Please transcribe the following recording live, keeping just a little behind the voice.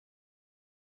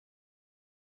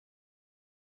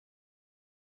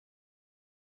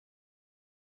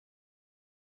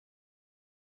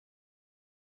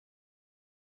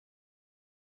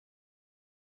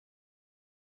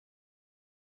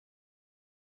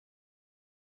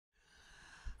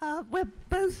We're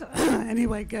both,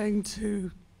 anyway, going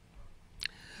to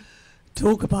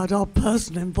talk about our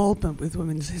personal involvement with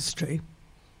women's history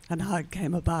and how it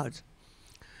came about,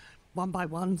 one by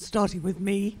one, starting with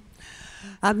me,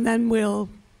 and then we'll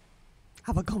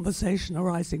have a conversation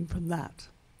arising from that.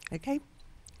 Okay?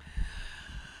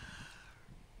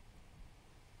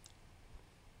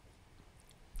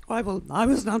 I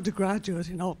was an undergraduate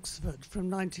in Oxford from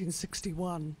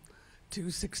 1961 to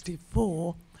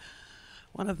 64,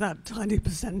 one of that tiny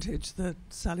percentage that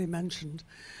Sally mentioned.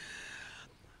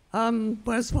 Where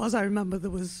as far as I remember,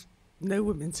 there was no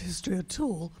women's history at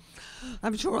all.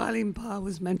 I'm sure Eileen Power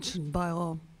was mentioned by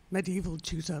our medieval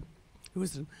tutor, who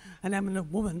was an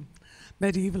eminent woman,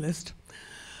 medievalist,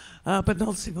 but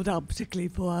not singled out particularly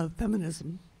for her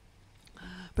feminism.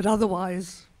 But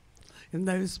otherwise, in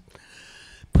those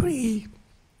pre-women's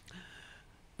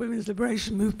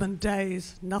liberation movement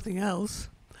days, nothing else.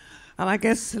 And I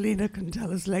guess Selina can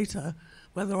tell us later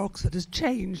whether Oxford has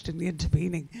changed in the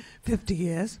intervening 50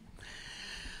 years.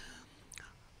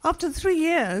 After 3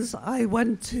 years, I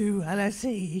went to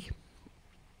LSE,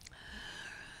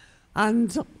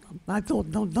 and I thought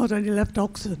not only left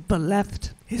Oxford, but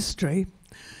left history,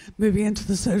 moving into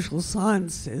the social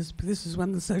sciences. This is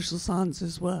when the social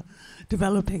sciences were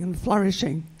developing and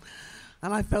flourishing.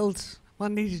 And I felt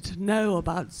one needed to know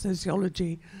about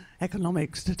sociology,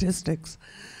 economics, statistics.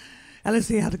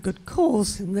 LSE had a good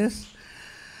course in this.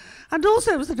 And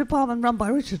also it was a department run by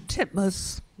Richard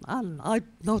Titmuss. And I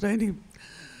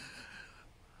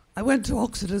went to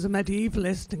Oxford as a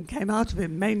medievalist and came out of it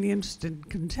mainly interested in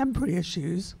contemporary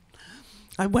issues.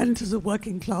 I went as a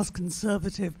working class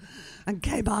conservative and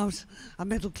came out a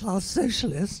middle class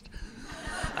socialist.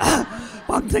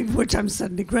 One thing for which I'm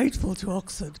certainly grateful to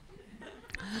Oxford.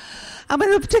 And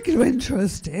with a particular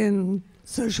interest in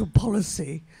social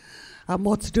policy and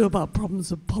what to do about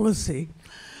problems of poverty.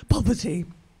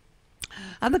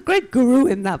 And the great guru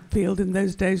in that field in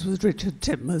those days was Richard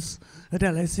Titmuss at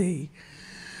LSE.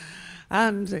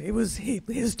 And it was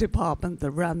his department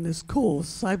that ran this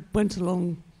course. I went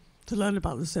along to learn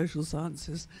about the social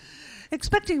sciences,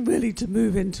 expecting really to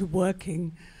move into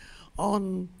working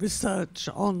on research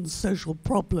on social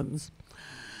problems.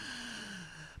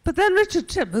 But then Richard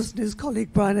Titmuss and his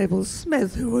colleague Brian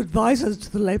Abel-Smith, who were advisors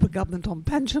to the Labour government on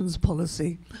pensions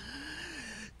policy,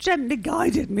 gently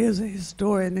guided me as a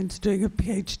historian into doing a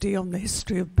PhD on the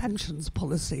history of pensions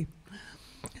policy,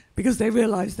 because they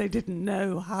realised they didn't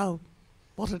know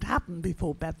what had happened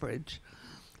before Beveridge,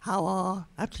 how our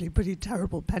actually pretty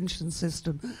terrible pension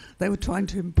system they were trying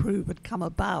to improve had come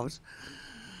about.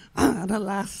 And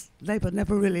alas, Labour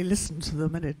never really listened to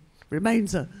them, and it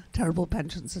remains a terrible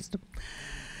pension system.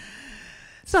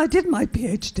 So I did my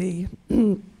PhD,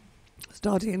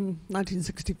 starting in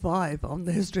 1965, on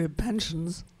the history of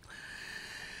pensions,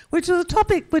 which was a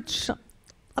topic which,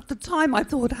 at the time, I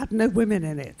thought had no women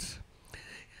in it.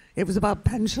 It was about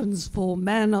pensions for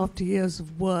men after years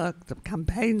of work. The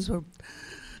campaigns were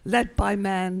led by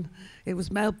men. It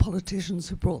was male politicians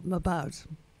who brought them about.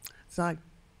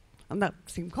 And that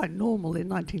seemed quite normal in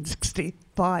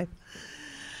 1965.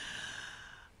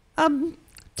 2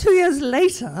 years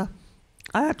later,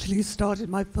 I actually started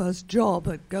my first job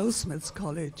at Goldsmiths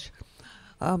College,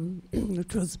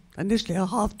 which was initially a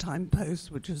half-time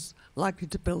post, which was likely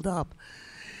to build up,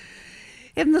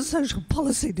 in the social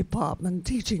policy department,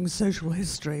 teaching social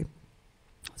history,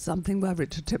 something where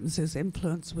Richard Titmuss's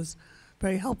influence was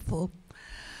very helpful.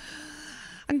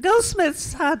 And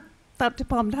Goldsmiths that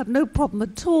department had no problem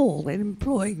at all in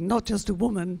employing not just a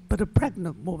woman, but a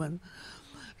pregnant woman,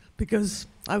 because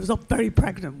I was very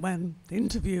pregnant when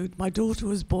interviewed. My daughter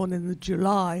was born in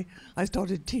July. I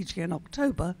started teaching in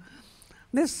October.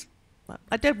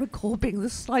 I don't recall being the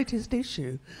slightest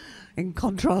issue, in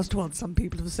contrast to what some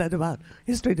people have said about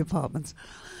history departments.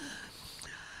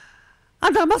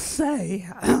 And I must say,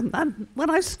 and when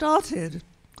I started,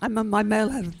 I remember my male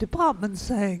head of department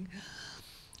saying,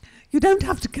 you don't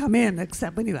have to come in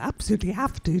except when you absolutely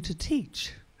have to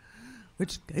teach,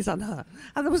 which is unheard.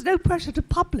 And there was no pressure to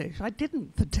publish. I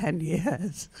didn't for 10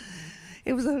 years.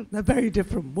 It was a very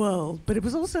different world, but it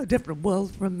was also a different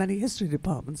world from many history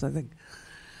departments, I think.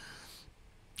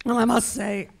 And I must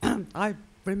say, I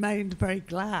remained very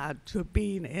glad to have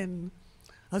been in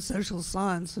a social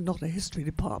science and not a history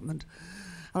department.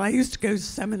 And I used to go to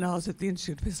seminars at the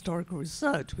Institute of Historical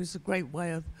Research, which is a great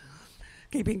way of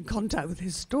keeping in contact with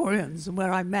historians, and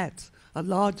where I met a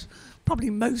large, probably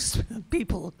most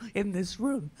people in this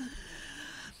room.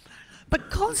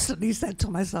 But constantly said to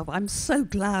myself, I'm so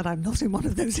glad I'm not in one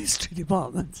of those history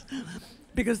departments,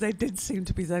 because they did seem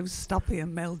to be so stuffy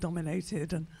and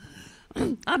male-dominated, and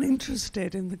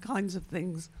uninterested in the kinds of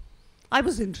things I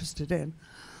was interested in.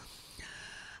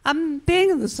 Being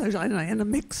in the in a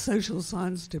mixed social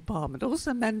science department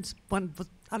also meant one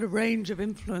had a range of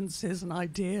influences and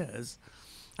ideas,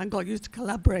 and got used to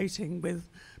collaborating with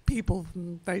people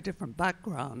from very different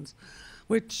backgrounds,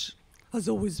 which has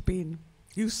always been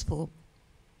useful.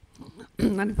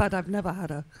 And in fact, I've never had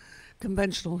a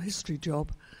conventional history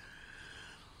job.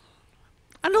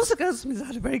 And also Goldsmiths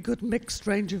had a very good mixed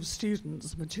range of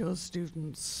students, mature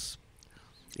students,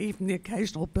 even the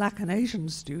occasional black and Asian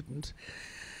student,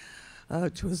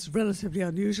 which was relatively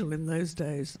unusual in those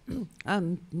days,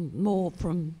 and more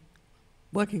from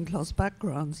working class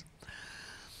backgrounds.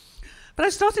 But I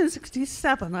started in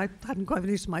 67. I hadn't quite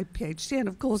finished my PhD, and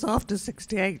of course after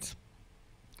 68,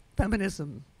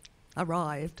 feminism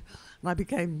arrived, and I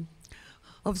became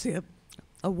obviously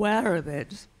aware of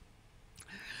it.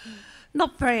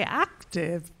 Not very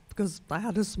active, because I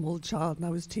had a small child and I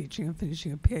was teaching and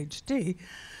finishing a PhD,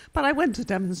 but I went to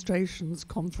demonstrations,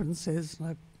 conferences, and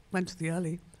I went to the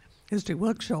early history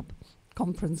workshop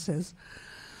conferences,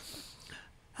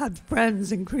 had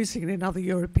friends increasingly in other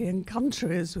European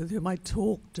countries with whom I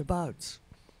talked about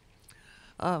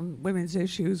women's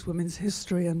issues, women's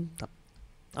history, and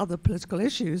other political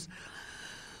issues.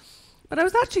 But I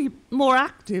was actually more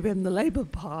active in the Labour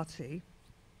Party,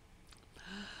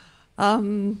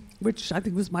 which I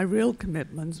think was my real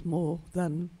commitment more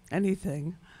than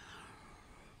anything.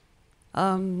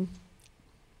 I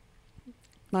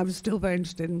was still very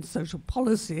interested in social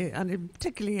policy, and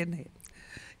particularly in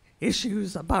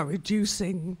issues about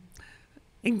reducing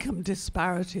income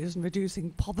disparities and reducing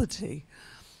poverty.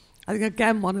 I think,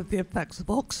 again, one of the effects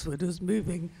of Oxford was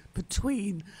moving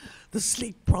between the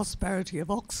sleek prosperity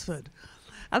of Oxford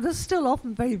and the still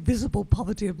often very visible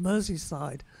poverty of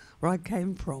Merseyside, where I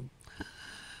came from,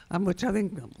 and which I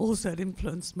think also had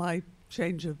influenced my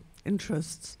change of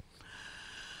interests.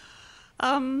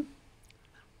 But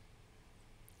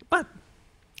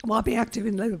while being active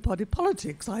in Labour Party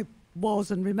politics, I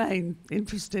was and remain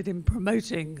interested in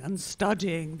promoting and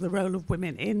studying the role of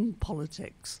women in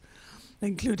politics,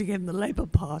 including in the Labour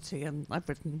Party, and I've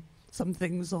written some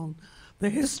things on the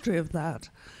history of that.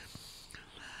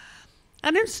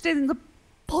 And interested in the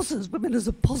women as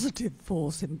a positive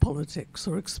force in politics,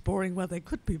 or exploring where they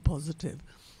could be positive,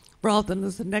 rather than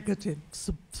as the negative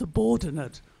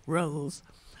subordinate roles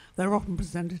they're often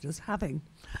presented as having.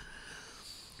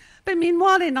 But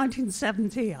meanwhile, in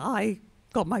 1970, I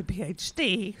got my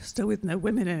PhD, still with no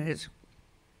women in it.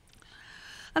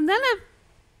 And then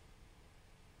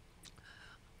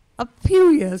a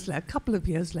couple of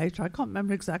years later, I can't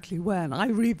remember exactly when, I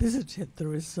revisited the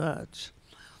research.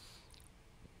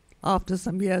 After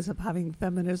some years of having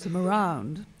feminism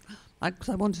around, because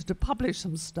I wanted to publish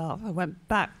some stuff, I went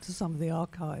back to some of the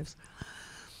archives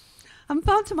and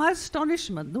found, to my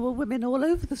astonishment, there were women all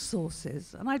over the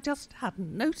sources, and I just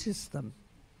hadn't noticed them.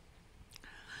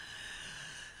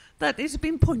 That it had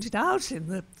been pointed out in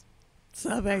the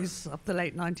surveys of the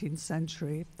late 19th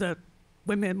century that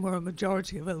women were a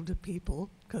majority of older people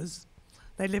because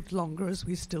they lived longer, as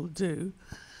we still do.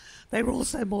 They were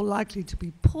also more likely to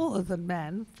be poor than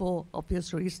men for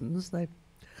obvious reasons. They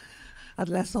had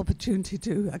less opportunity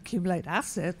to accumulate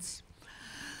assets.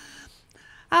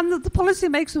 And that the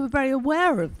policymakers were very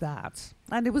aware of that.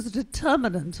 And it was a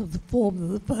determinant of the form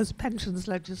that the first pensions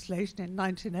legislation in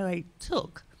 1908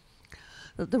 took.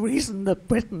 That the reason that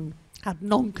Britain had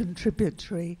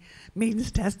non-contributory,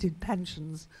 means-tested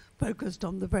pensions focused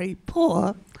on the very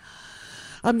poor,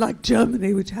 unlike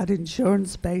Germany, which had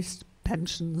insurance-based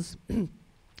pensions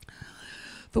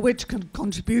for which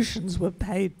contributions were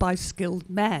paid by skilled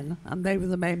men, and they were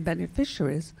the main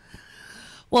beneficiaries,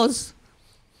 was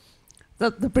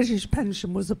that the British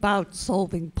pension was about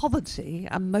solving poverty,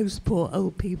 and most poor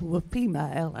old people were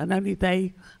female, and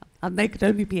they could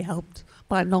only be helped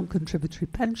by a non-contributory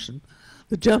pension.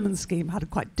 The German scheme had a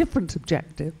quite different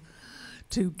objective,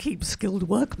 to keep skilled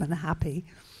workmen happy,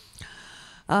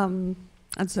 and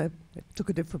so it took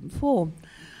a different form.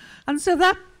 And so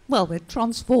that, well, it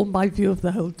transformed my view of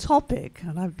the whole topic,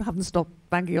 and I haven't stopped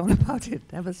banging on about it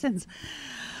ever since.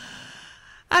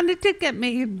 And it did get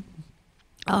me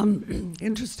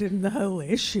interested in the whole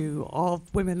issue of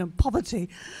women and poverty.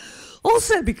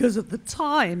 Also because at the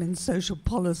time in social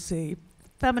policy,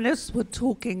 feminists were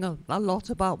talking a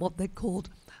lot about what they called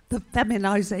the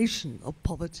feminization of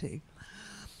poverty,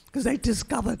 because they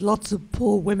discovered lots of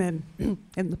poor women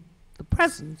in the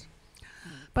present.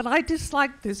 But I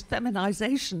disliked this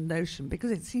feminization notion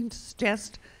because it seemed to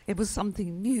suggest it was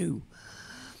something new.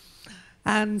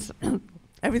 And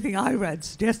everything I read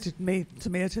suggested to me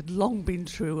it had long been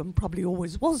true and probably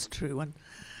always was true.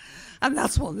 And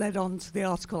that's what led on to the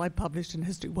article I published in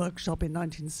History Workshop in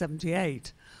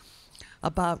 1978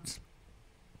 about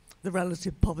the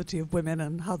relative poverty of women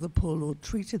and how the poor lord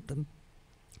treated them.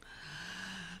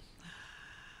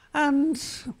 And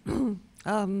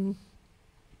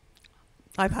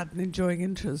I've had an enduring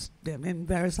interest in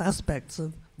various aspects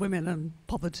of women and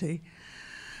poverty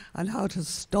and how to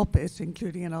stop it,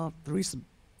 including in the recent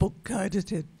book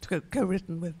co-edited,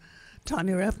 co-written with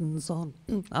Tanya Evans on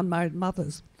unmarried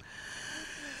mothers.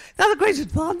 Now, the great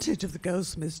advantage of the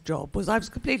Goldsmiths job was I was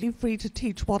completely free to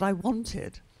teach what I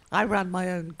wanted. I ran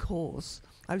my own course.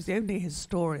 I was the only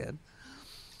historian.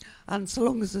 And so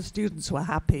long as the students were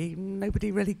happy,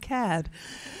 nobody really cared.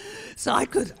 So I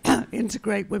could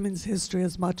integrate women's history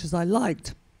as much as I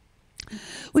liked,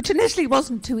 which initially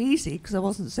wasn't too easy because there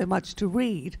wasn't so much to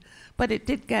read, but it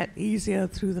did get easier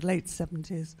through the late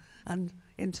 70s and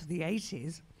into the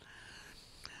 80s.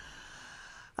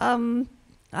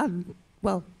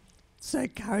 So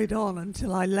it carried on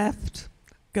until I left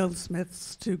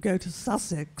Goldsmiths to go to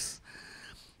Sussex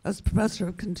as Professor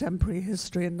of Contemporary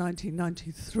History in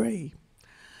 1993.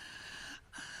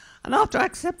 And after I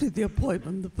accepted the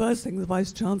appointment, the first thing the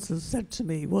Vice-Chancellor said to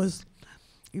me was,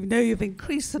 "You know, you've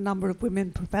increased the number of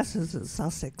women professors at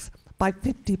Sussex by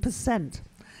 50%.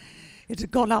 It had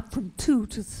gone up from 2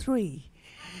 to 3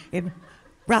 in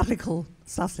radical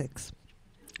Sussex."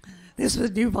 This was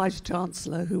a new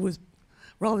Vice-Chancellor who was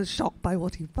rather shocked by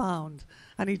what he found,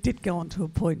 and he did go on to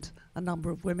appoint a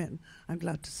number of women, I'm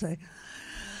glad to say.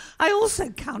 I also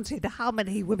counted how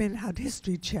many women had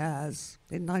history chairs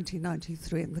in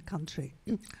 1993 in the country,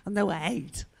 and there were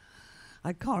 8.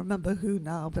 I can't remember who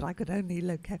now, but I could only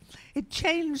locate. It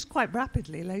changed quite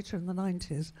rapidly later in the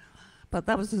 90s, but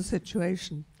that was the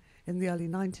situation in the early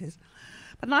 90s.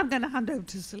 But now I'm going to hand over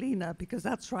to Selina, because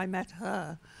that's where I met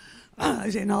her,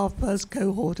 in our first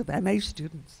cohort of MA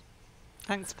students.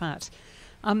 Thanks, Pat.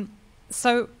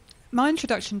 So my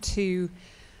introduction to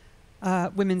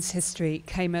women's history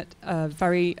came at a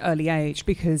very early age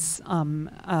because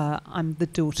I'm the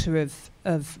daughter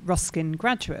of Ruskin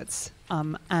graduates,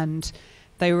 and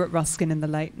they were at Ruskin in the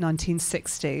late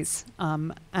 1960s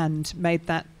and made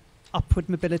that upward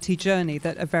mobility journey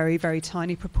that a very, very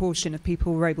tiny proportion of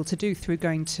people were able to do through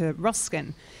going to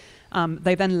Ruskin.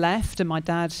 They then left, and my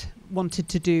dad wanted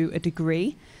to do a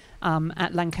degree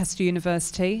at Lancaster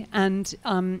University, and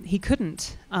he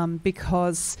couldn't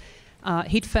because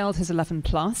he'd failed his 11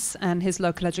 plus, and his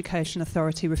local education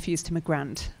authority refused him a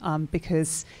grant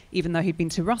because even though he'd been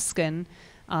to Ruskin,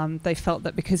 they felt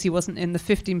that because he wasn't in the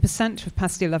 15% of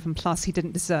past the 11 plus, he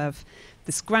didn't deserve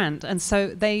this grant. And so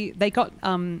they got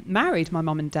married, my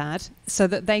mum and dad, so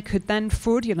that they could then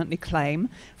fraudulently claim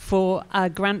for a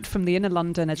grant from the Inner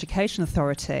London Education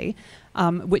Authority,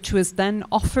 which was then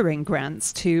offering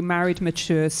grants to married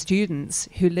mature students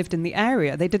who lived in the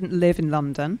area. They didn't live in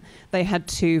London. They had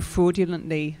to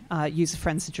fraudulently use a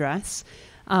friend's address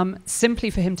simply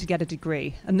for him to get a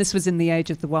degree. And this was in the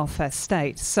age of the welfare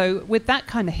state. So with that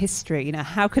kind of history, you know,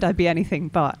 how could I be anything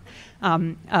but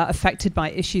affected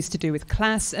by issues to do with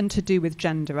class and to do with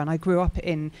gender? And I grew up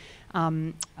in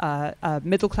a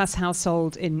middle-class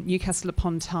household in Newcastle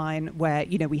upon Tyne, where,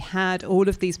 you know, we had all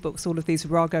of these books, all of these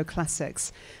Rago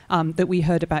classics that we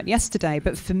heard about yesterday.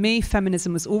 But for me,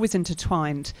 feminism was always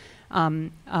intertwined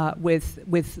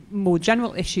with more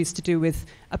general issues to do with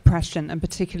oppression and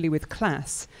particularly with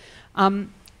class.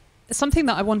 Something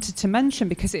that I wanted to mention,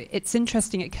 because it's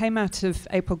interesting, it came out of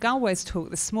April Galway's talk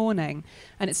this morning,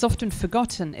 and it's often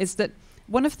forgotten, is that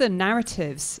one of the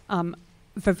narratives,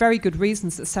 for very good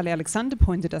reasons that Sally Alexander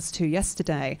pointed us to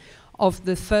yesterday, of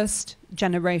the first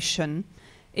generation,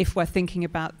 if we're thinking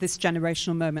about this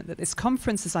generational moment that this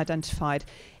conference has identified,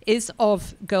 is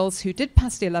of girls who did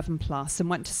pass the 11 plus and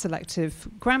went to selective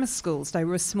grammar schools. They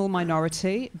were a small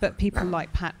minority, but people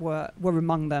like Pat were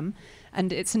among them.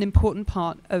 And it's an important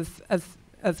part of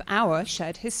our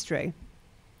shared history.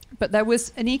 But there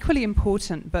was an equally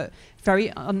important but very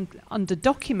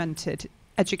underdocumented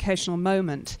educational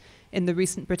moment in the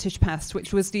recent British past,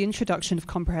 which was the introduction of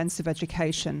comprehensive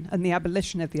education and the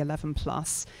abolition of the 11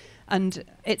 plus. And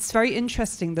it's very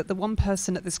interesting that the one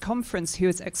person at this conference who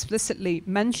has explicitly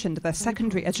mentioned their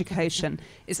secondary education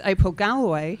is April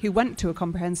Galway, who went to a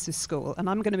comprehensive school, and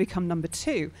I'm going to become number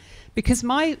 2. Because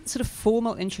my sort of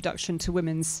formal introduction to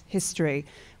women's history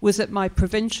was at my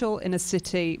provincial inner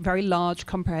city, very large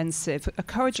comprehensive, a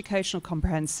co-educational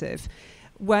comprehensive,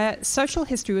 where social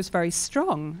history was very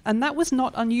strong. And that was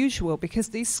not unusual because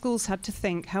these schools had to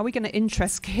think, how are we going to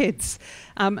interest kids?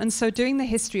 And so doing the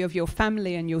history of your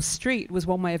family and your street was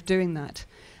one way of doing that.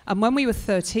 And when we were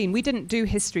 13, we didn't do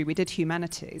history, we did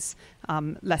humanities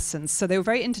lessons. So they were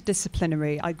very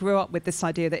interdisciplinary. I grew up with this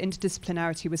idea that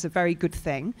interdisciplinarity was a very good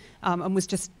thing and was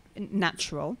just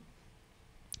natural.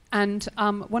 And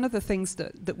one of the things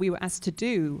that we were asked to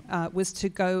do was to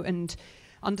go and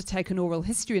undertake an oral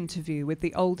history interview with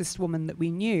the oldest woman that we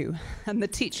knew. And the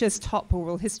teacher's top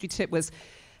oral history tip was,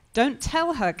 don't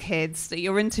tell her, kids, that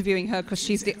you're interviewing her because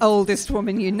she's the oldest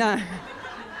woman you know.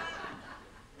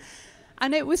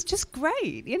 And it was just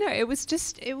great, you know, it was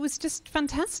just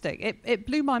fantastic. It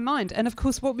blew my mind. And of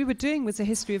course, what we were doing was a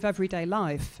history of everyday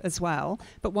life as well,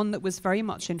 but one that was very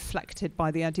much inflected by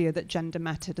the idea that gender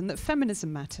mattered and that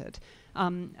feminism mattered.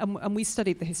 And we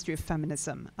studied the history of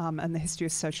feminism and the history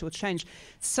of social change.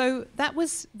 So that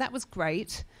was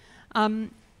great.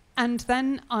 And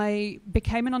then I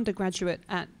became an undergraduate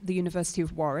at the University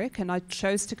of Warwick, and I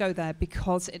chose to go there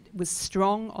because it was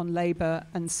strong on labour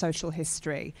and social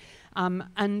history.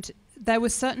 And there were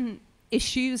certain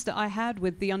issues that I had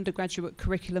with the undergraduate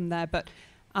curriculum there, but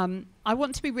I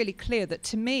want to be really clear that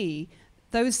to me,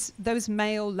 those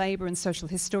male labour and social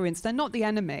historians, they're not the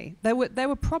enemy. There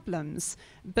were problems,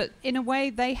 but in a way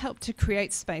they helped to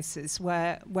create spaces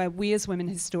where we as women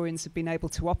historians have been able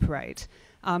to operate.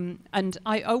 And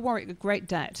I owe Warwick a great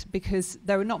debt because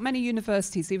there were not many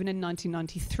universities, even in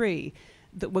 1993,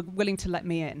 that were willing to let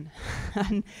me in.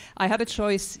 And I had a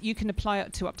choice. You can apply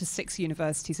to up to 6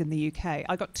 universities in the UK.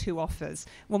 I got 2 offers.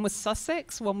 One was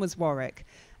Sussex, one was Warwick.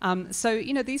 So,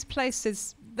 you know, these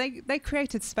places, they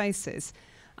created spaces.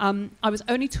 I was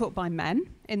only taught by men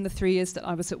in the 3 years that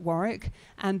I was at Warwick,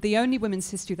 and the only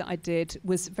women's history that I did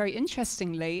was, very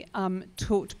interestingly,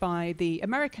 taught by the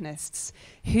Americanists,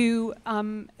 who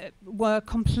were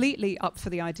completely up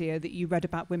for the idea that you read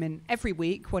about women every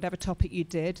week, whatever topic you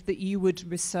did, that you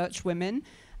would research women,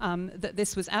 that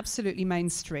this was absolutely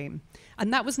mainstream.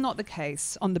 And that was not the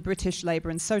case on the British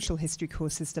labour and social history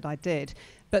courses that I did.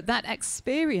 But that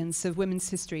experience of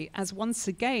women's history as, once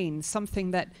again,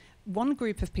 something that one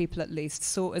group of people at least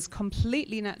saw as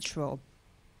completely natural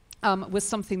was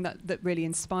something that really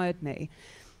inspired me.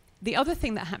 The other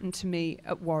thing that happened to me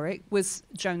at Warwick was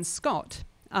Joan Scott.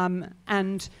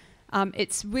 And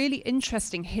it's really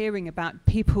interesting hearing about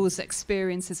people's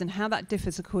experiences and how that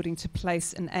differs according to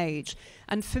place and age.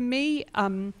 And for me,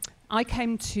 I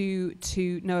came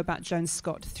to know about Joan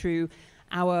Scott through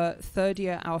our 3rd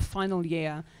year, our final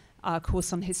year,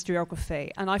 course on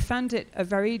historiography, and I found it a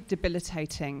very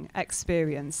debilitating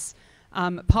experience,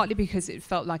 partly because it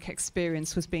felt like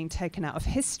experience was being taken out of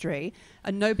history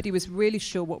and nobody was really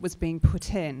sure what was being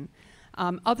put in,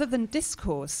 other than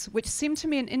discourse, which seemed to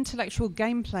me an intellectual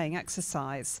game-playing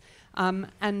exercise,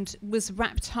 and was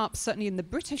wrapped up, certainly in the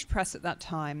British press at that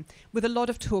time, with a lot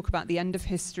of talk about the end of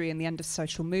history and the end of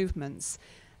social movements.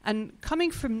 And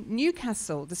coming from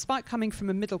Newcastle, despite coming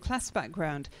from a middle-class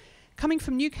background, coming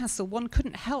from Newcastle, one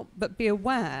couldn't help but be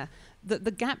aware that the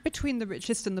gap between the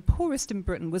richest and the poorest in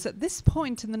Britain was at this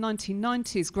point in the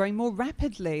 1990s growing more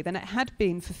rapidly than it had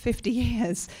been for 50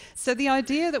 years. So the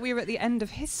idea that we were at the end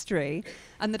of history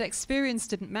and that experience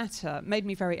didn't matter made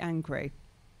me very angry.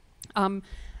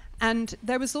 And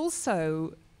there was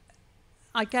also,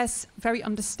 I guess, very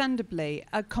understandably,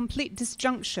 a complete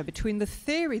disjuncture between the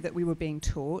theory that we were being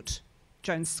taught,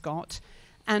 Joan Scott,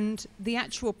 and the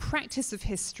actual practice of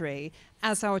history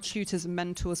as our tutors and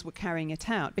mentors were carrying it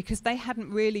out, because they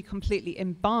hadn't really completely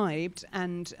imbibed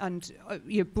and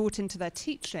brought into their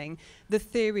teaching the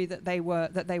theory that they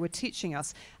were teaching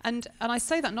us. And I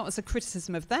say that not as a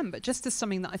criticism of them, but just as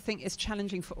something that I think is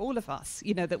challenging for all of us,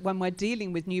 you know, that when we're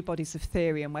dealing with new bodies of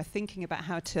theory and we're thinking about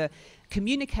how to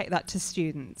communicate that to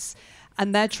students,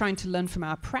 and they're trying to learn from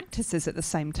our practices at the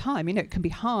same time, you know, it can be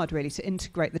hard really to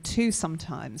integrate the two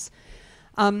sometimes.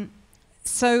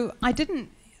 So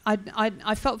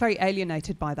I felt very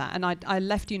alienated by that, and I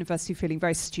left university feeling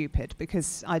very stupid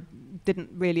because I didn't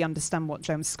really understand what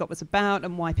Joan Scott was about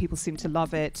and why people seemed to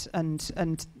love it,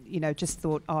 and you know, just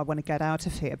thought, oh, I want to get out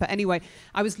of here. But anyway,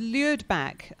 I was lured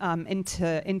back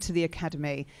into the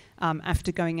academy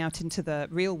after going out into the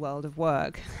real world of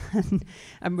work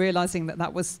and realizing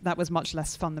that was much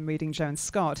less fun than reading Joan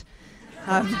Scott.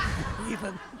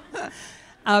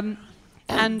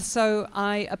 And so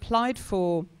I applied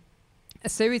for a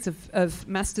series of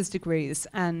master's degrees,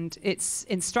 and it's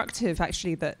instructive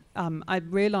actually that I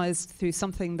realized through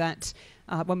something that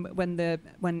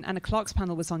when Anna Clark's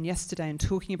panel was on yesterday and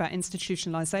talking about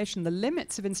institutionalization, the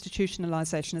limits of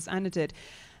institutionalization, as Anna did,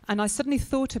 and I suddenly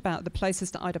thought about the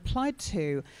places that I'd applied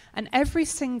to, and every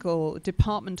single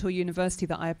department or university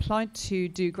that I applied to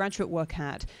do graduate work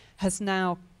at has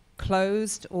now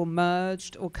closed or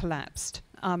merged or collapsed.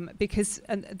 because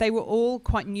they were all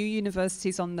quite new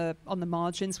universities on the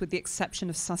margins, with the exception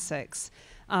of Sussex.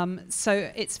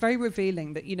 So it's very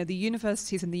revealing that, the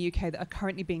universities in the UK that are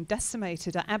currently being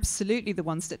decimated are absolutely the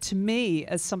ones that, to me,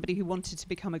 as somebody who wanted to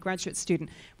become a graduate student,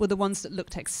 were the ones that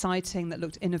looked exciting, that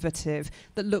looked innovative,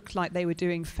 that looked like they were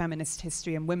doing feminist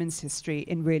history and women's history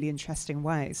in really interesting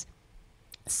ways.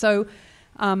 So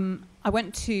I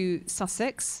went to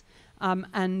Sussex,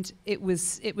 and it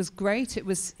was great. It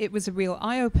was a real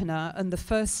eye-opener, and the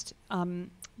first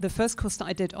course that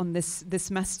I did on this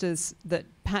master's that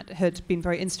Pat had been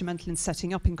very instrumental in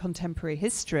setting up in contemporary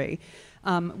history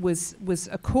was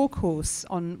a core course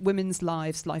on women's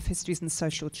lives, life histories, and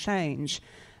social change.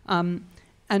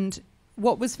 And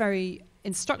what was very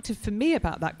instructive for me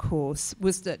about that course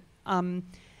was that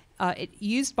it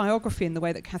used biography in the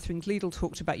way that Catherine Gleadle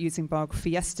talked about using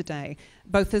biography yesterday,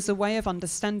 both as a way of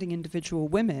understanding individual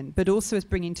women, but also as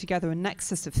bringing together a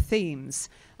nexus of themes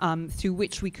through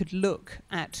which we could look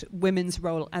at women's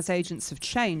role as agents of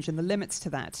change and the limits to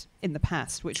that in the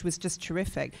past, which was just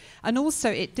terrific. And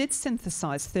also it did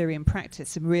synthesize theory and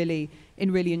practice in really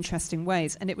interesting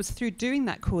ways. And it was through doing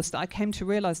that course that I came to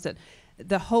realize that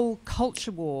the whole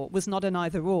culture war was not an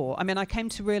either-or. I mean, I came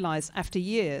to realize after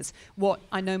years what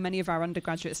I know many of our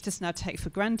undergraduates just now take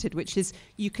for granted, which is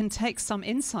you can take some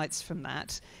insights from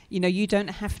that. You don't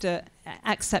have to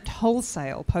accept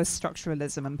wholesale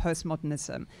post-structuralism and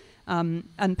postmodernism.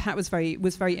 And Pat was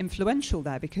very influential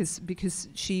there because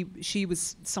she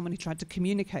was someone who tried to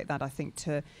communicate that, I think,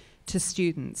 to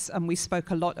students. And we spoke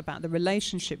a lot about the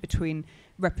relationship between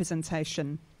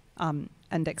representation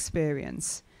and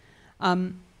experience.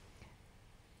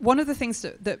 One of the things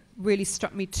that really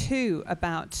struck me too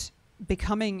about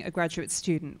becoming a graduate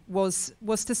student was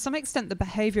to some extent the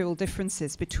behavioural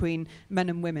differences between men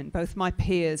and women, both my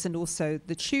peers and also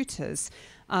the tutors.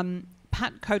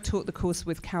 Pat co-taught the course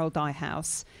with Carol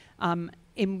Dyehouse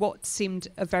in what seemed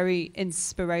a very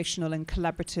inspirational and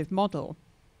collaborative model.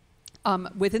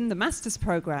 Within the master's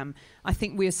programme, I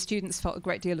think we as students felt a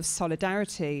great deal of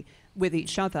solidarity with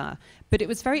each other. But it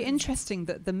was very interesting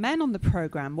that the men on the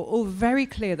programme were all very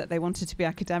clear that they wanted to be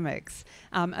academics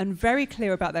and very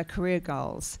clear about their career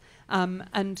goals.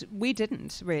 And we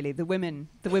didn't really, the women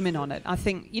on it. I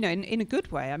think, in a good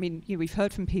way. I mean, we've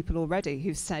heard from people already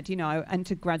who've said, I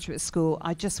entered graduate school,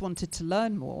 I just wanted to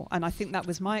learn more. And I think that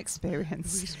was my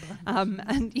experience.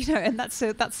 And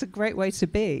that's a great way to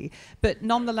be. But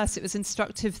nonetheless, it was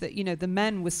instructive that, the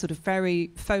men were sort of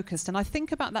very focused. And I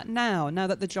think about that now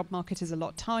that the job market is a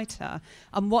lot tighter,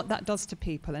 and what that does to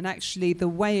people, and actually the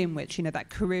way in which, that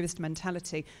careerist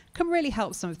mentality can really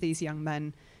help some of these young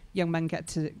men get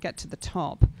to the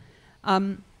top.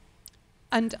 And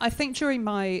I think during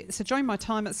my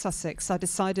time at Sussex, I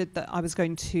decided that I was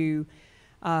going to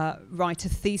write a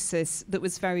thesis that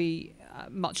was very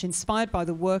much inspired by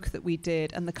the work that we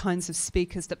did and the kinds of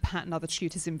speakers that Pat and other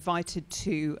tutors invited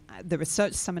to the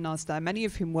research seminars there, many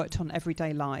of whom worked on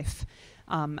everyday life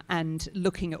and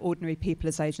looking at ordinary people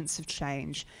as agents of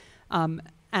change.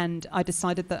 And I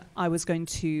decided that I was going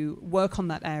to work on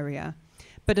that area.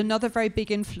 But another very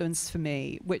big influence for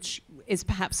me, which is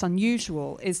perhaps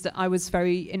unusual, is that I was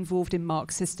very involved in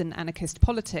Marxist and anarchist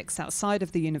politics outside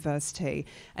of the university.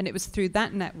 And it was through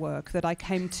that network that I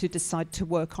came to decide to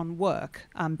work on work,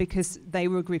 because they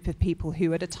were a group of people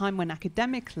who, at a time when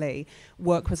academically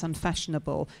work was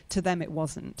unfashionable, to them it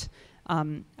wasn't.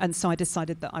 And so I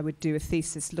decided that I would do a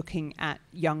thesis looking at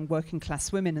young working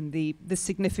class women and the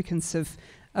significance of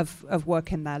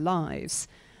work in their lives.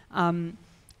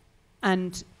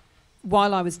 And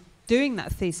while I was doing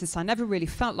that thesis, I never really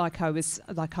felt like I was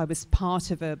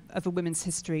part of a women's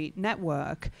history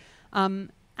network.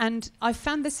 And I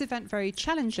found this event very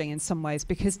challenging in some ways,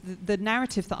 because the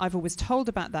narrative that I've always told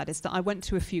about that is that I went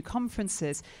to a few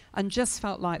conferences and just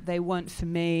felt like they weren't for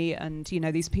me, and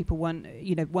these people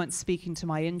weren't speaking to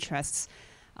my interests.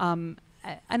 And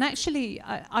actually,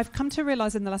 I've come to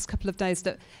realize in the last couple of days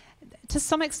that to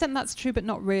some extent that's true, but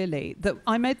not really. That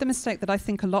I made the mistake that I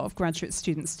think a lot of graduate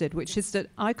students did, which is that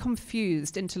I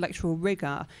confused intellectual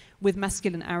rigor with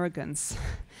masculine arrogance.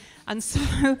 And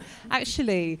so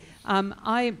actually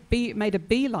I made a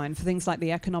beeline for things like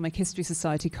the Economic History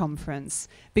Society conference,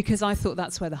 because I thought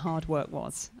that's where the hard work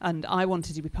was, and I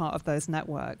wanted to be part of those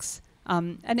networks.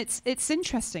 And it's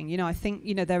interesting, I think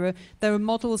there are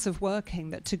models of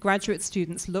working that to graduate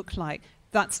students look like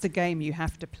that's the game you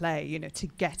have to play, to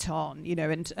get on,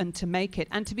 and to make it,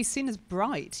 and to be seen as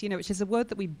bright, which is a word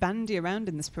that we bandy around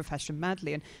in this profession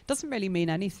madly and doesn't really mean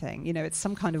anything. It's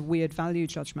some kind of weird value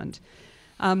judgment.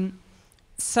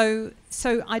 So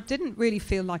I didn't really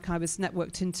feel like I was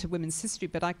networked into women's history,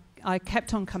 but I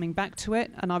kept on coming back to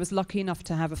it, and I was lucky enough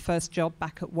to have a first job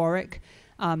back at Warwick,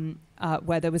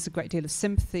 where there was a great deal of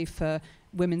sympathy for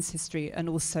women's history and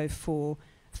also for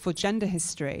gender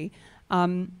history.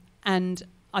 And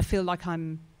I feel like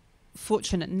I'm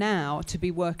fortunate now to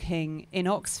be working in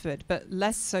Oxford, but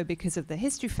less so because of the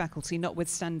history faculty,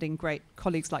 notwithstanding great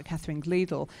colleagues like Catherine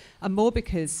Gleadle, and more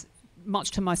because,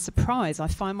 much to my surprise, I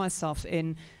find myself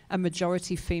in a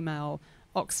majority female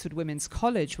Oxford Women's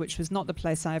College, which was not the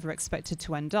place I ever expected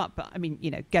to end up. But I mean,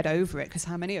 get over it, because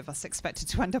how many of us expected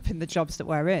to end up in the jobs that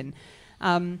we're in?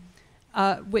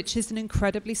 Which is an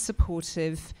incredibly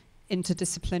supportive,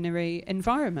 interdisciplinary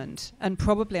environment. And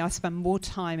probably I spend more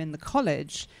time in the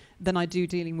college than I do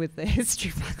dealing with the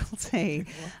history faculty.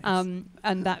 And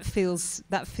that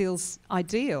feels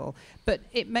ideal. But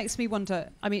it makes me wonder,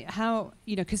 I mean, how,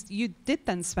 because you did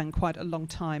then spend quite a long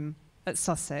time at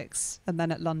Sussex and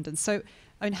then at London. So,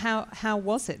 I mean, how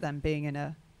was it then being in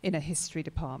a history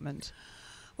department?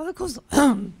 Well, of course,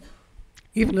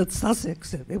 even at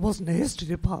Sussex, it wasn't a history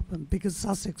department because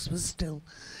Sussex was still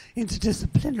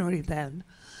interdisciplinary then.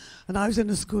 And I was in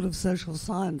a school of social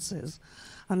sciences,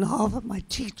 and half of my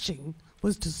teaching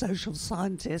was to social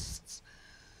scientists,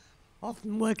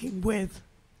 often working with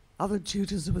other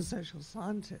tutors who were social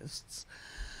scientists.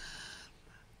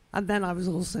 And then I was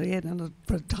also in and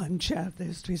for a time chair of the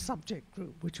history subject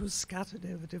group, which was scattered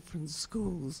over different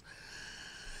schools.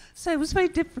 So it was very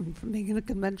different from being in a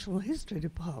conventional history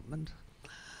department.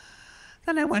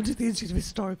 Then I went to the Institute of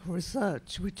Historical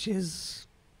Research, which is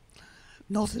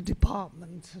not a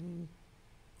department, and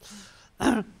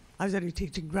I was only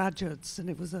teaching graduates, and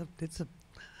it's a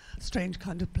strange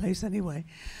kind of place anyway.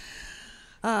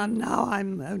 Now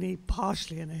I'm only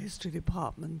partially in a history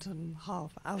department and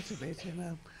half out of it in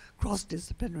a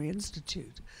cross-disciplinary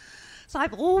institute. So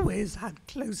I've always had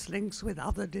close links with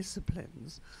other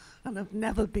disciplines and have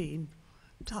never been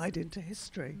tied into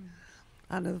history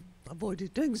and have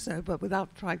avoided doing so, but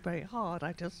without trying very hard,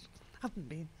 I just haven't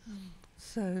been.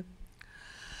 So,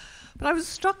 but I was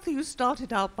struck that you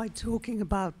started out by talking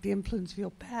about the influence of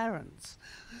your parents,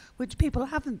 which people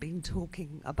haven't been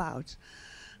talking about.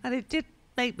 And it did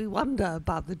make me wonder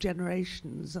about the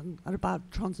generations and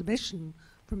about transmission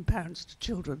from parents to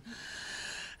children.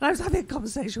 And I was having a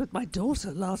conversation with my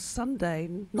daughter last Sunday,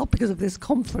 not because of this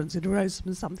conference, it arose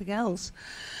from something else,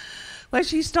 where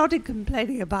she started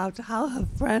complaining about how her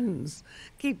friends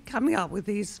keep coming up with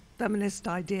these feminist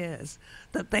ideas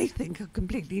that they think are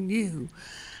completely new.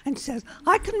 And she says,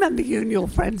 I can remember you and your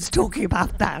friends talking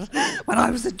about that when I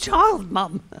was a child,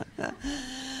 Mum.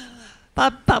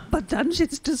 But then she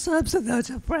disturbs her that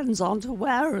her friends aren't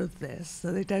aware of this,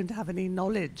 so they don't have any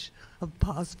knowledge of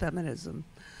past feminism.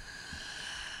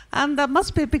 And there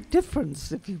must be a big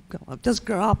difference if you just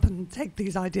grow up and take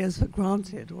these ideas for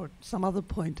granted, or at some other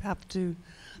point have to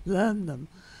learn them.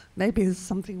 Maybe it's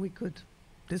something we could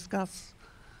discuss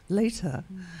later.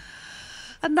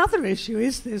 Another issue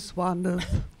is this one of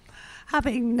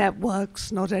having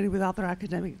networks not only with other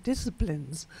academic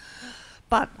disciplines,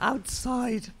 but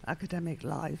outside academic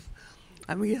life.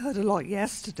 And we heard a lot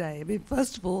yesterday. I mean,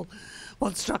 first of all,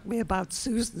 what struck me about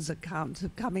Susan's account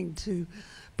of coming to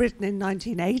Britain in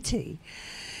 1980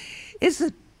 is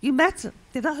that you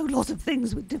did a whole lot of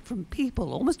things with different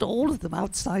people, almost all of them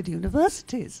outside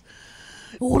universities,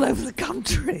 all over the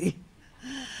country.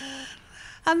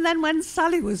 And then when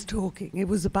Sally was talking, it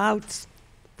was about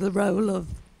the role of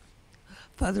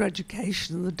further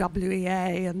education, the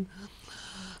WEA and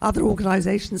other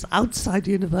organisations outside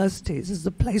universities as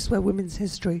the place where women's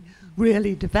history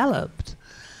really developed.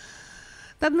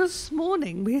 Then this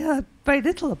morning we heard very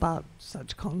little about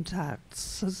such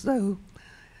contacts, as though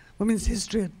women's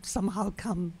history had somehow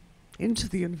come into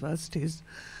the universities.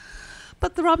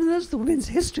 But there's the Women's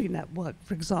History Network,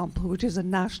 for example, which is a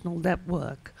national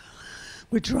network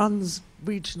which runs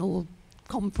regional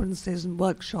conferences and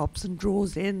workshops and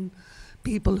draws in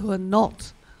people who are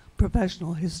not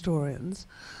professional historians.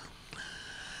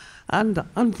 And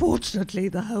unfortunately,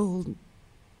 the whole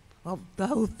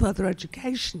further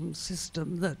education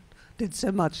system that did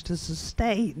so much to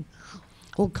sustain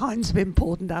all kinds of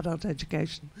important adult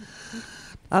education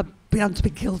began to be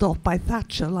killed off by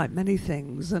Thatcher, like many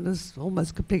things, and is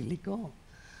almost completely gone.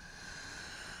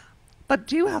 But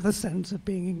do you have a sense of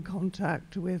being in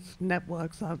contact with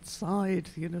networks outside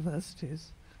the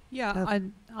universities? Yeah,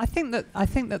 I think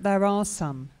that there are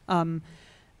some,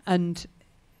 and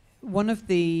one of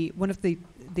the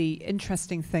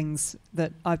interesting things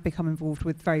that I've become involved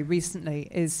with very recently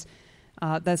is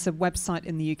there's a website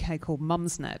in the UK called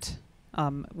Mumsnet,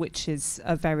 which is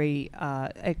a very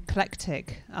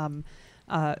eclectic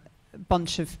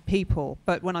bunch of people.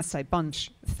 But when I say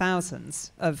bunch,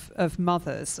 thousands of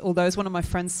mothers. Although, as one of my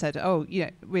friends said, "Oh, you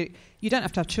don't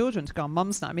have to have children to go on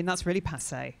Mum's Night." I mean, that's really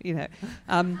passé, you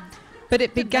know. But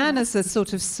it began as a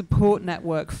sort of support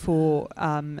network for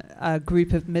a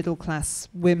group of middle-class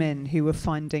women who were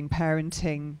finding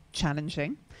parenting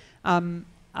challenging.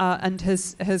 And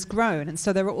has grown. And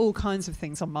so there are all kinds of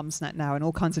things on Mumsnet now and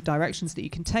all kinds of directions that you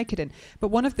can take it in. But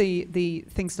one of the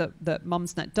things that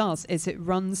Mumsnet does is it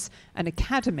runs an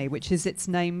academy, which is its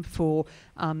name for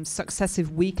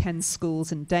successive weekend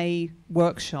schools and day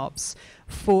workshops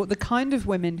for the kind of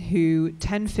women who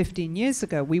 10, 15 years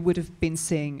ago we would have been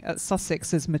seeing at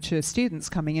Sussex as mature students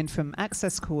coming in from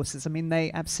access courses. I mean,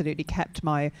 they absolutely kept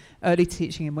my early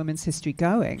teaching in women's history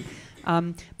going.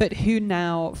 But who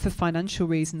now, for financial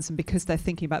reasons and because they're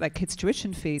thinking about their kids'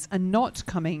 tuition fees, are not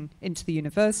coming into the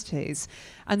universities,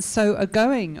 and so are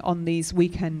going on these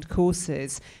weekend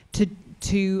courses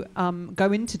to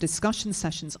go into discussion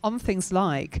sessions on things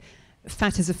like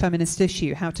fat is a feminist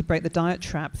issue, how to break the diet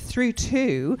trap, through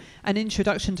to an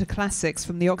introduction to classics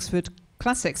from the Oxford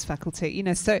Classics faculty. You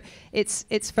know, so it's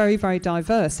very, very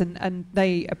diverse. And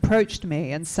they approached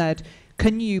me and said,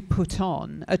 can you put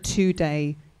on a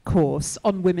 2-day course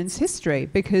on women's history?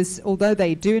 Because although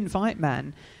they do invite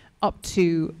men, up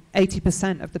to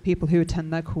 80% of the people who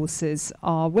attend their courses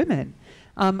are women.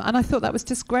 And I thought that was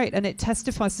just great. And it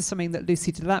testifies to something that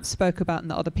Lucy DeLapp spoke about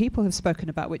and that other people have spoken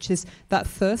about, which is that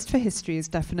thirst for history is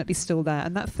definitely still there.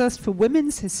 And that thirst for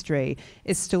women's history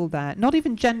is still there. Not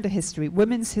even gender history,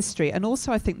 women's history. And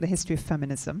also, I think, the history of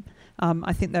feminism.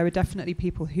 I think there are definitely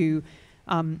people who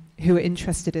are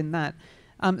interested in that.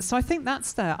 So I think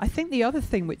that's there. I think the other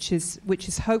thing which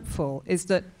is hopeful is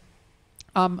that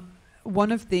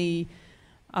one of the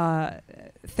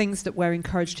things that we're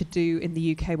encouraged to do in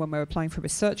the UK when we're applying for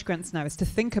research grants now is to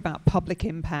think about public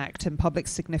impact and public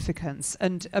significance.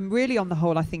 And really, on the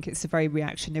whole, I think it's a very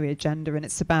reactionary agenda, and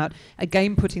it's about,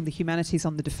 again, putting the humanities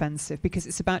on the defensive, because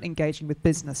it's about engaging with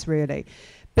business, really.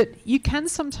 But you can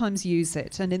sometimes use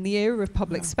it, and in the era of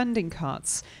public spending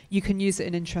cuts, you can use it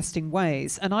in interesting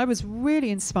ways. And I was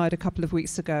really inspired a couple of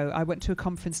weeks ago. I went to a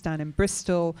conference down in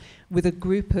Bristol with a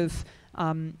group of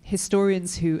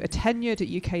historians who are tenured at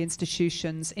UK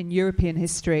institutions in European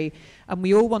history, and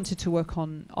we all wanted to work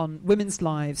on women's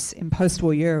lives in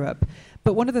post-war Europe.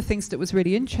 But one of the things that was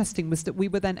really interesting was that we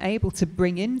were then able to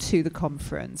bring into the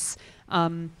conference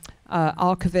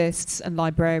archivists and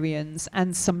librarians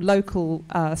and some local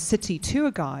city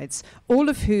tour guides, all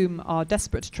of whom are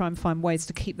desperate to try and find ways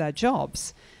to keep their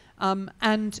jobs.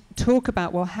 And talk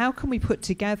about, well, how can we put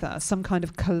together some kind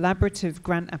of collaborative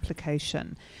grant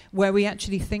application where we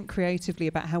actually think creatively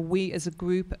about how we as a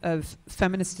group of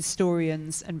feminist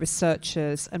historians and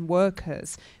researchers and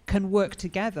workers can work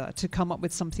together to come up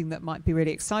with something that might be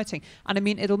really exciting. And I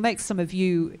mean, it'll make some of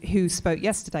you who spoke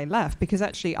yesterday laugh, because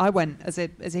actually I went, as a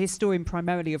historian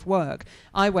primarily of work,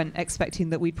 I went expecting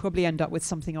that we'd probably end up with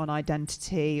something on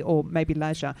identity or maybe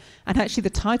leisure. And actually the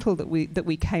title that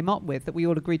we came up with, that we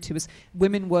all agreed to, was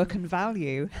Women, Work and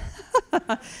Value.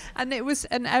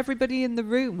 And everybody in the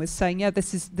room was saying, yeah,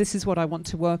 this is what I want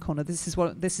to work on, or this is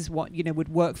what would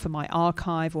work for my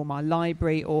archive or my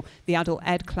library or the adult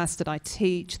ed class that I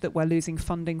teach that we're losing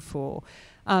funding for.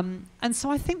 And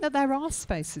so I think that there are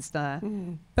spaces there.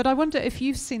 But I wonder if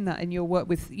you've seen that in your work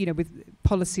with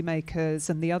policymakers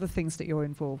and the other things that you're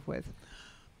involved with.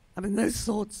 I mean, those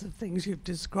sorts of things you've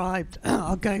described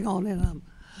are going on in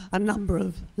a number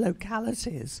of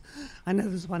localities. I know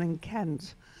there's one in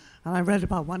Kent, and I read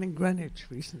about one in Greenwich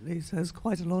recently, so there's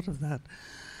quite a lot of that.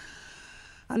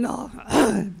 And our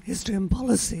History and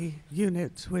Policy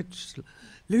unit, which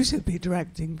Lucy will be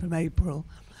directing from April,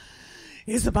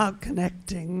 is about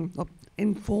connecting,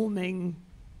 informing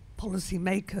policy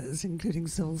makers, including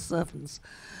civil servants,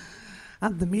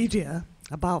 and the media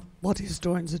about what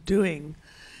historians are doing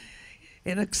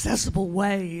in accessible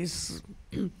ways,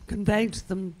 conveying to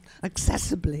them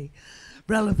accessibly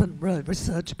relevant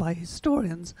research by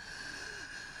historians.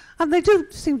 And they do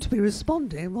seem to be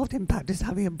responding. What impact it's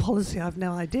having in policy, I have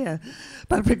no idea.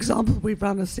 But for example, we've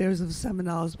run a series of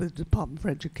seminars with the Department for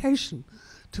Education,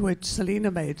 to which Selina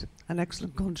made an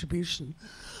excellent contribution,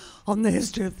 on the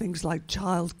history of things like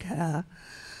childcare,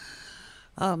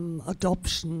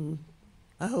 adoption,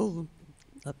 a whole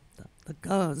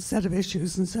set of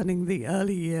issues concerning the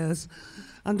early years,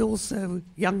 and also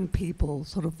young people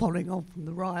sort of following on from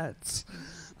the riots.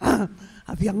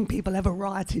 Have young people ever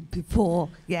rioted before?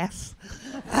 Yes.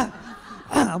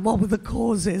 And what were the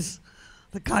causes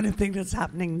the kind of thing that's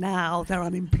happening now. They're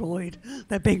unemployed,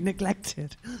 they're being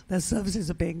neglected, their services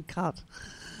are being cut.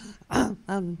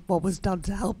 And what was done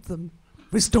to help them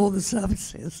restore the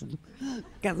services and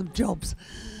get them jobs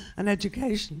and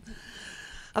education.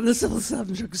 And the civil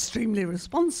servants are extremely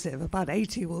responsive. About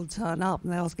 80 will turn up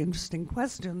and they ask interesting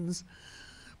questions,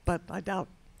 but I doubt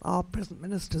our present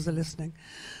ministers are listening.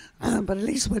 But at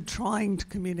least we're trying to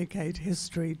communicate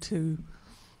history to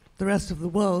the rest of the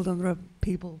world, and there are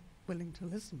people willing to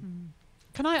listen.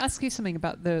 Mm. Can I ask you something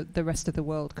about the rest of the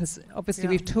world? Because obviously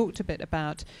we've talked a bit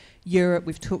about Europe,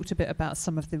 we've talked a bit about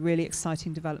some of the really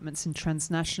exciting developments in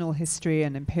transnational history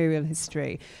and imperial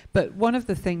history, but one of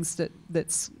the things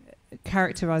that's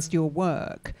characterized your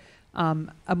work,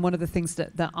 and one of the things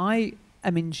that I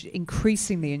am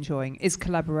increasingly enjoying is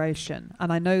collaboration.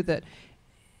 And I know that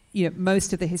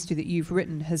most of the history that you've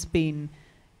written has been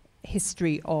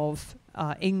history of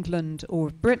England or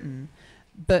of Britain,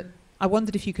 but I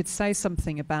wondered if you could say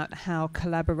something about how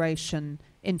collaboration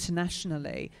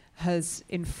internationally has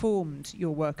informed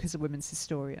your work as a women's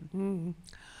historian. Mm.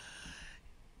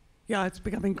 Yeah, it's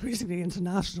become increasingly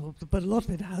international, but a lot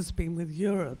of it has been with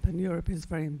Europe, and Europe is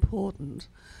very important.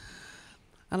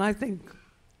 And I think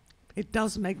it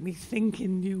does make me think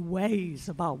in new ways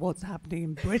about what's happening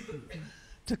in Britain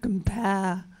to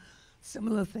compare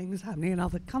similar things happening in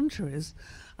other countries.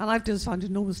 And I've just found it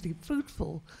enormously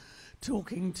fruitful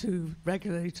talking to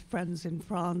regularly to friends in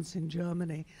France, in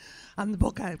Germany. And the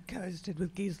book I co-edited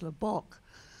with Gisela Bock,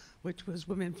 which was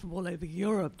women from all over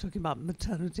Europe talking about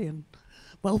maternity and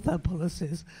welfare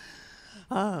policies,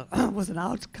 was an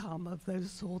outcome of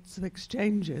those sorts of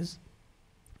exchanges.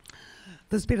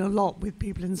 There's been a lot with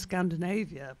people in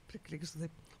Scandinavia, particularly because of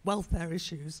the welfare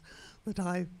issues that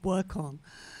I work on.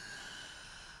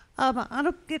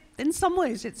 And in some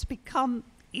ways it's become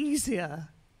easier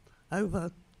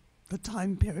over the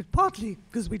time period, partly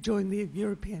because we joined the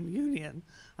European Union,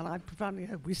 and I profoundly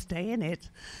hope we stay in it,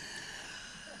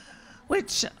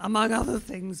 which, among other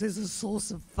things, is a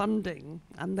source of funding,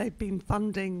 and they've been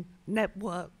funding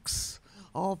networks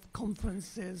of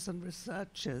conferences and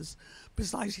researchers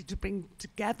precisely to bring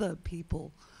together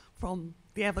people from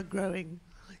the ever-growing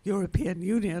European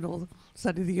Union, or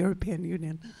certainly the European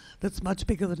Union that's much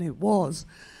bigger than it was,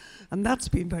 and that's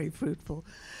been very fruitful.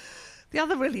 The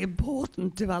other really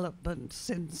important development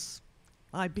since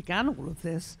I began all of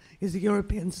this is the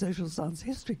European Social Science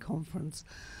History Conference.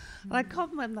 And I can't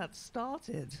remember when that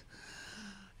started,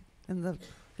 in the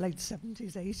late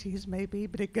 70s, 80s maybe,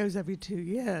 but it goes every 2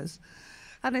 years.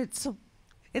 And it's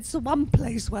the one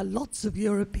place where lots of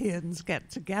Europeans get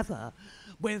together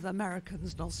with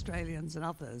Americans and Australians and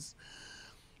others.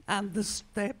 And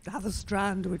they have a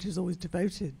strand which is always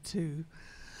devoted to,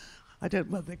 I don't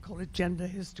know whether they call it gender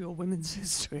history or women's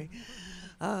history.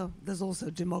 There's also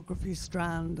a demography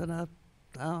strand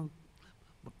and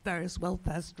various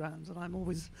welfare strands, and I'm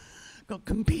always got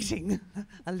competing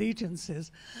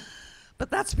allegiances. But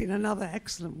that's been another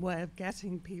excellent way of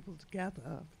getting people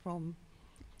together from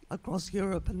across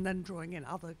Europe and then drawing in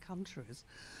other countries.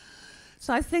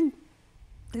 So I think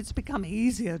it's become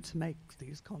easier to make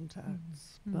these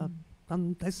contacts, but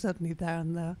they're certainly there,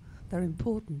 and they're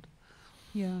important.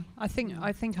 Yeah, I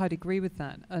think I'd agree with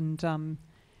that, and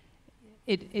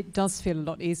it does feel a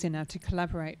lot easier now to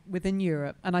collaborate within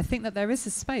Europe, and I think that there is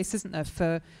a space, isn't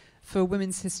there, for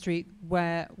women's history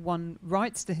where one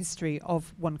writes the history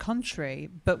of one country,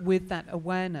 but with that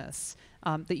awareness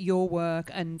that your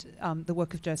work and the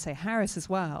work of Jose Harris as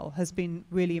well has been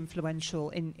really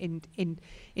influential in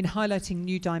highlighting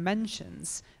new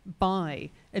dimensions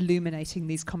by illuminating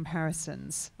these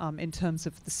comparisons in terms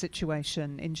of the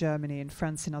situation in Germany and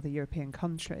France and other European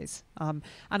countries. And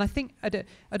I think at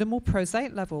a more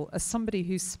prosaic level, as somebody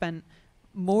who's spent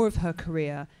more of her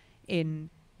career in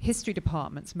history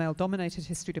departments, male-dominated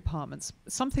history departments,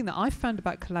 something that I found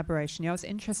about collaboration, I was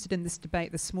interested in this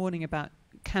debate this morning about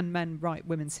can men write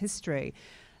women's history.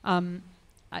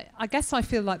 I guess I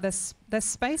feel like there's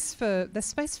space for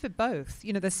both.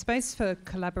 There's space for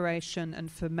collaboration and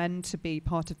for men to be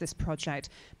part of this project.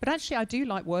 But actually, I do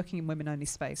like working in women-only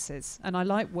spaces, and I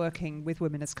like working with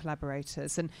women as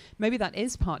collaborators. And maybe that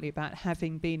is partly about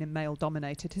having been in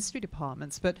male-dominated history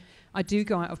departments. But I do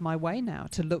go out of my way now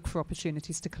to look for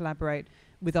opportunities to collaborate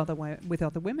with other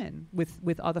women,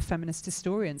 with other feminist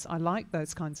historians. I like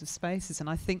those kinds of spaces, and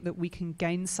I think that we can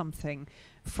gain something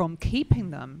from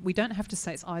keeping them. We don't have to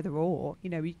say it's either or.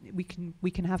 We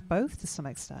can have both to some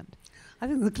extent. I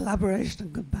think the collaboration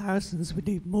and comparisons we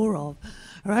need more of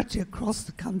are actually across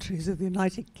the countries of the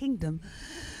United Kingdom.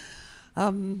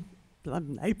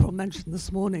 April mentioned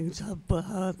this morning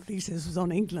her thesis was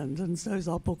on England, and so is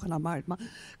our book on unmarried mothers,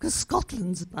 because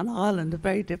Scotland and Ireland are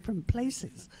very different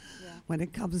places when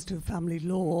it comes to family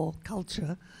law,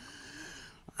 culture.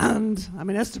 And I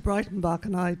mean, Esther Breitenbach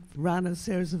and I ran a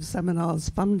series of seminars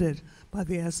funded by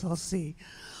the SRC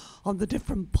on the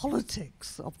different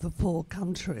politics of the four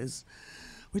countries,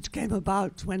 which came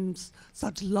about when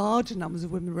such large numbers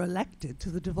of women were elected to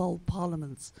the devolved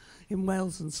parliaments in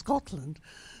Wales and Scotland,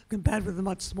 compared with a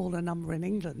much smaller number in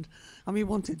England. And we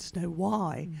wanted to know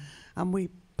why, and we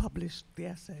published the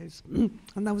essays,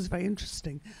 and that was very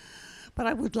interesting. But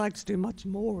I would like to do much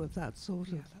more of that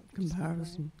sort of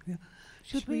comparison. Yeah.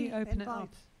 Should we open it up?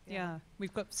 Yeah,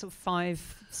 we've got sort of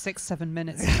 5, 6, 7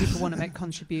 minutes if people want to make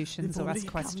contributions or ask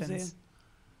questions.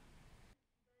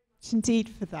 Indeed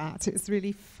for that. It was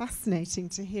really fascinating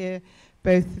to hear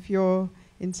both of your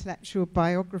intellectual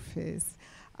biographies.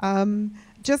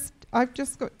 I've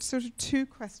just got sort of 2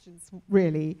 questions,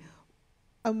 really.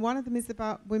 And one of them is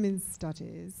about women's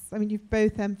studies. I mean, you've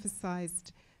both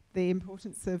emphasized the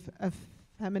importance of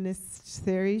feminist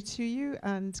theory to you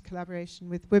and collaboration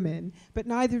with women, but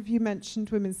neither of you mentioned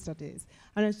women's studies.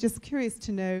 And I was just curious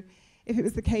to know if it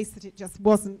was the case that it just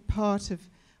wasn't part of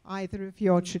either of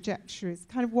your trajectories,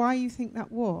 kind of why you think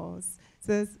that was.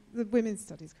 So there's the women's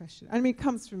studies question. I mean, it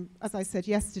comes from, as I said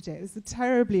yesterday, it was a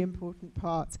terribly important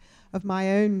part of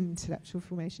my own intellectual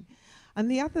formation.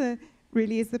 And the other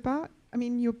really is about, I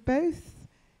mean, you're both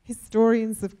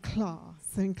historians of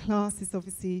class. I mean, class is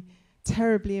obviously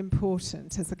terribly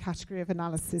important as a category of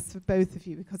analysis for both of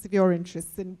you because of your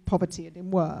interests in poverty and in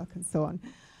work and so on.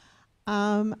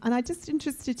 And I'm just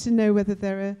interested to know whether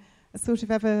there are a sort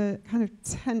of ever kind of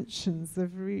tensions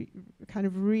of kind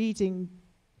of reading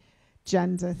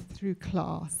gender through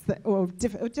class, or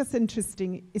just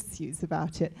interesting issues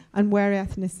about it, and where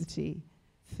ethnicity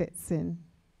fits in.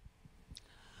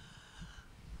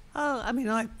 Oh, I mean,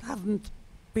 I haven't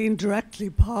been directly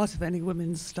part of any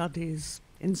women's studies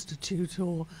institute,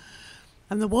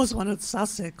 and there was one at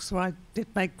Sussex where I did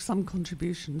make some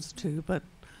contributions to, but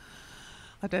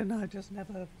I don't know, I just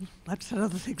never, I just had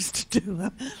other things to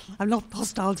do. I'm not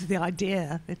hostile to the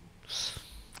idea.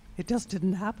 It just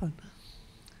didn't happen.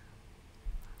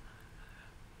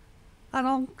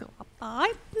 And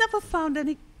I've never found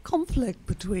any conflict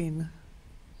between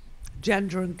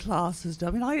gender and classes. I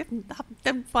mean, I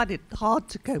don't find it hard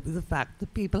to cope with the fact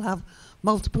that people have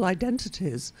multiple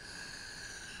identities.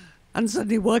 And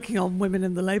certainly working on women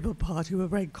in the Labour Party who are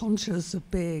very conscious of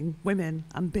being women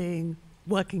and being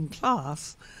working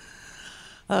class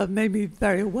made me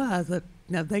very aware that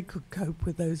they could cope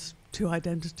with those 2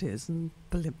 identities and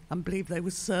believe they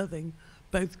were serving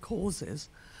both causes.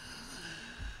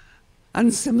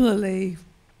 And similarly,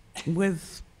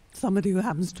 with somebody who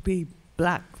happens to be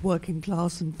black, working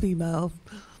class and female,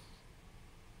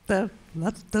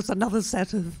 there's another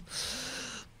set of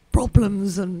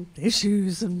problems and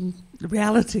issues and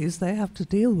realities they have to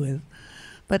deal with.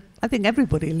 But I think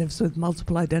everybody lives with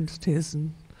multiple identities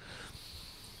and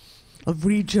of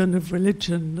region, of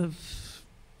religion, of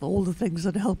all the things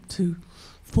that help to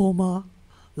form our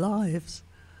lives.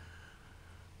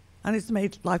 And it's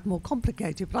made life more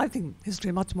complicated, but I think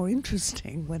history much more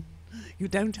interesting when you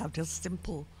don't have just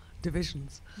simple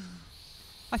divisions.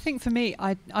 I think for me,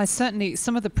 I certainly,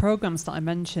 some of the programs that I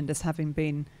mentioned as having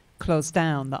been closed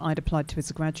down that I'd applied to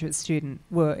as a graduate student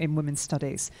were in women's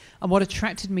studies. And what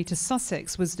attracted me to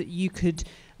Sussex was that you could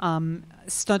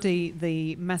study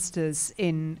the masters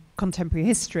in contemporary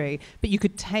history, but you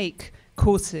could take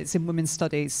courses in women's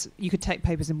studies, you could take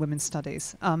papers in women's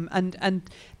studies. And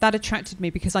that attracted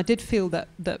me because I did feel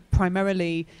that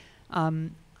primarily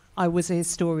I was a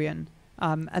historian.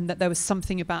 And that there was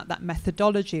something about that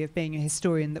methodology of being a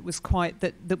historian that was quite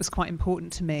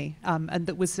important to me, and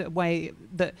that was a way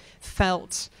that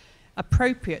felt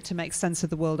appropriate to make sense of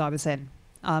the world I was in.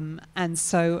 And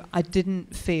so I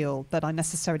didn't feel that I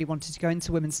necessarily wanted to go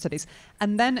into women's studies.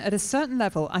 And then at a certain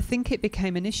level, I think it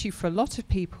became an issue for a lot of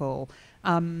people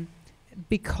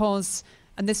because,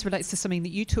 and this relates to something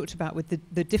that you talked about with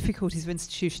the difficulties of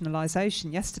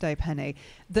institutionalization yesterday, Penny,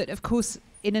 that of course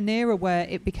in an era where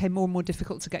it became more and more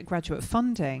difficult to get graduate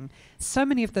funding, so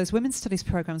many of those women's studies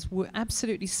programs were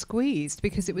absolutely squeezed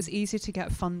because it was easier to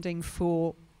get funding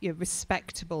for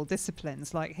respectable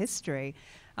disciplines like history.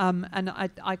 And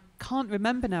I can't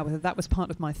remember now whether that was part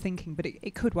of my thinking, but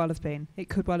it could well have been. It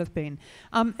could well have been.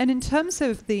 And in terms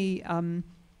of the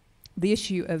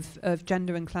issue of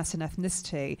gender and class and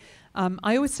ethnicity,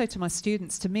 I always say to my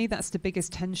students, to me, that's the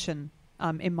biggest tension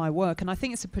in my work. And I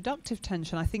think it's a productive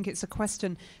tension. I think it's a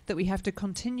question that we have to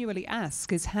continually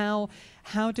ask, is how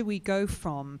do we go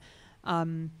from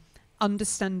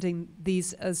understanding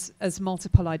these as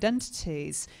multiple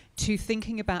identities to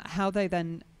thinking about how they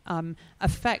then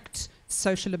affect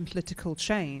social and political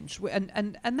change.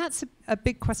 And that's a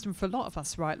big question for a lot of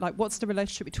us, right? Like, what's the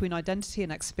relationship between identity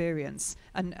and experience?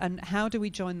 And how do we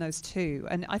join those two?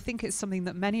 And I think it's something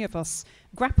that many of us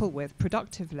grapple with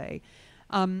productively.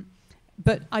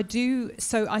 But I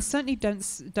certainly don't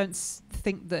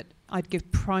think that I'd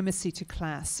give primacy to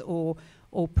class or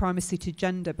primacy to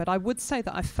gender, but I would say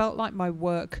that I felt like my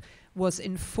work was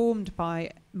informed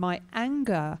by my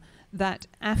anger that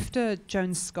after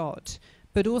Joan Scott,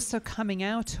 but also coming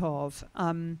out of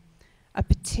a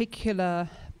particular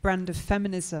brand of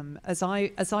feminism, as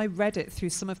I read it through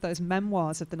some of those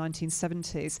memoirs of the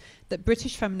 1970s, that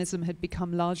British feminism had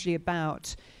become largely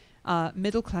about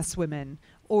middle-class women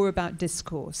or about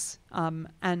discourse,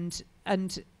 and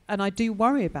I do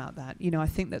worry about that. You know, I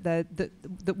think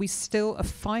that we still are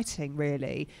fighting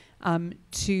really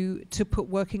to put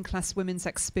working class women's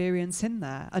experience in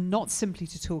there, and not simply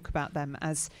to talk about them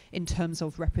as in terms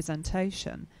of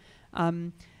representation.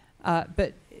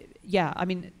 But yeah, I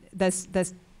mean, there's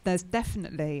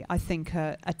definitely, I think,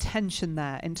 a tension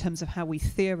there in terms of how we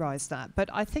theorize that. But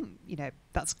I think, you know,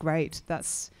 that's great.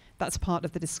 That's part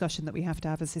of the discussion that we have to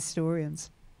have as historians.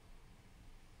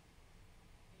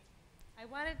 I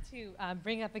wanted to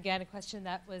bring up again a question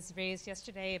that was raised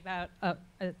yesterday about,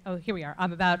 here we are,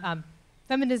 about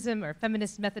feminism or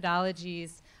feminist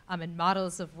methodologies and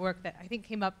models of work that I think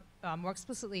came up more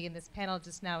explicitly in this panel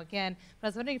just now again. But I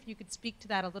was wondering if you could speak to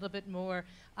that a little bit more,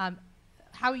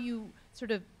 how you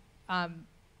sort of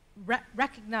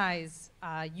recognize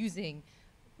using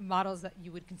models that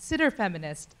you would consider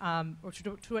feminist, or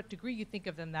to what degree you think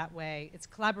of them that way. It's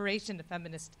collaboration to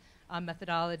feminist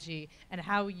methodology, and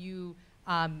how you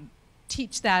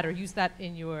teach that or use that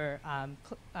in your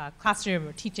classroom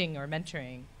or teaching or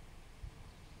mentoring.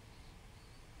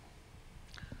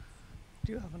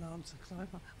 Do you have an answer? 'Cause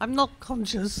I'm not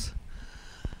conscious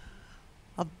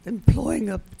of employing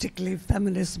a particularly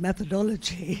feminist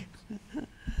methodology.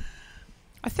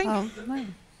 I think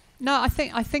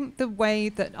I think the way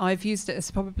that I've used it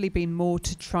has probably been more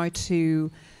to try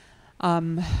to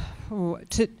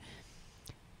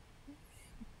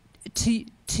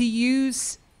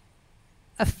use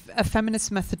a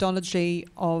feminist methodology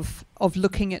of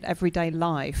looking at everyday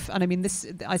life. And I mean,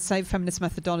 I say feminist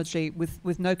methodology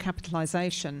with no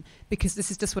capitalization, because this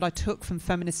is just what I took from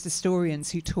feminist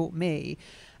historians who taught me,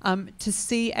 to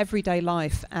see everyday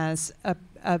life as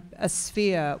a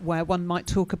sphere where one might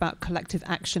talk about collective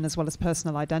action as well as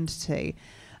personal identity.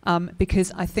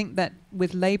 Because I think that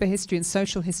with labour history and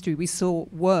social history, we saw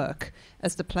work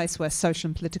as the place where social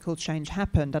and political change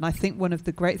happened. And I think one of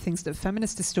the great things that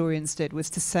feminist historians did was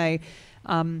to say,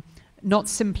 not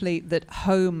simply that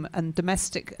home and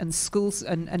domestic and schools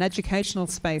and educational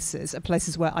spaces are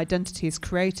places where identity is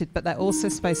created, but they're also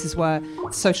spaces where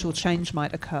social change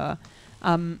might occur.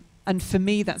 And for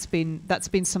me, that's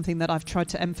been something that I've tried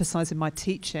to emphasise in my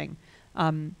teaching,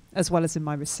 as well as in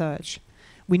my research.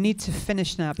 We need to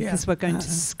finish now because we're going to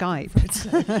Skype.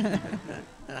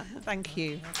 Thank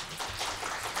you.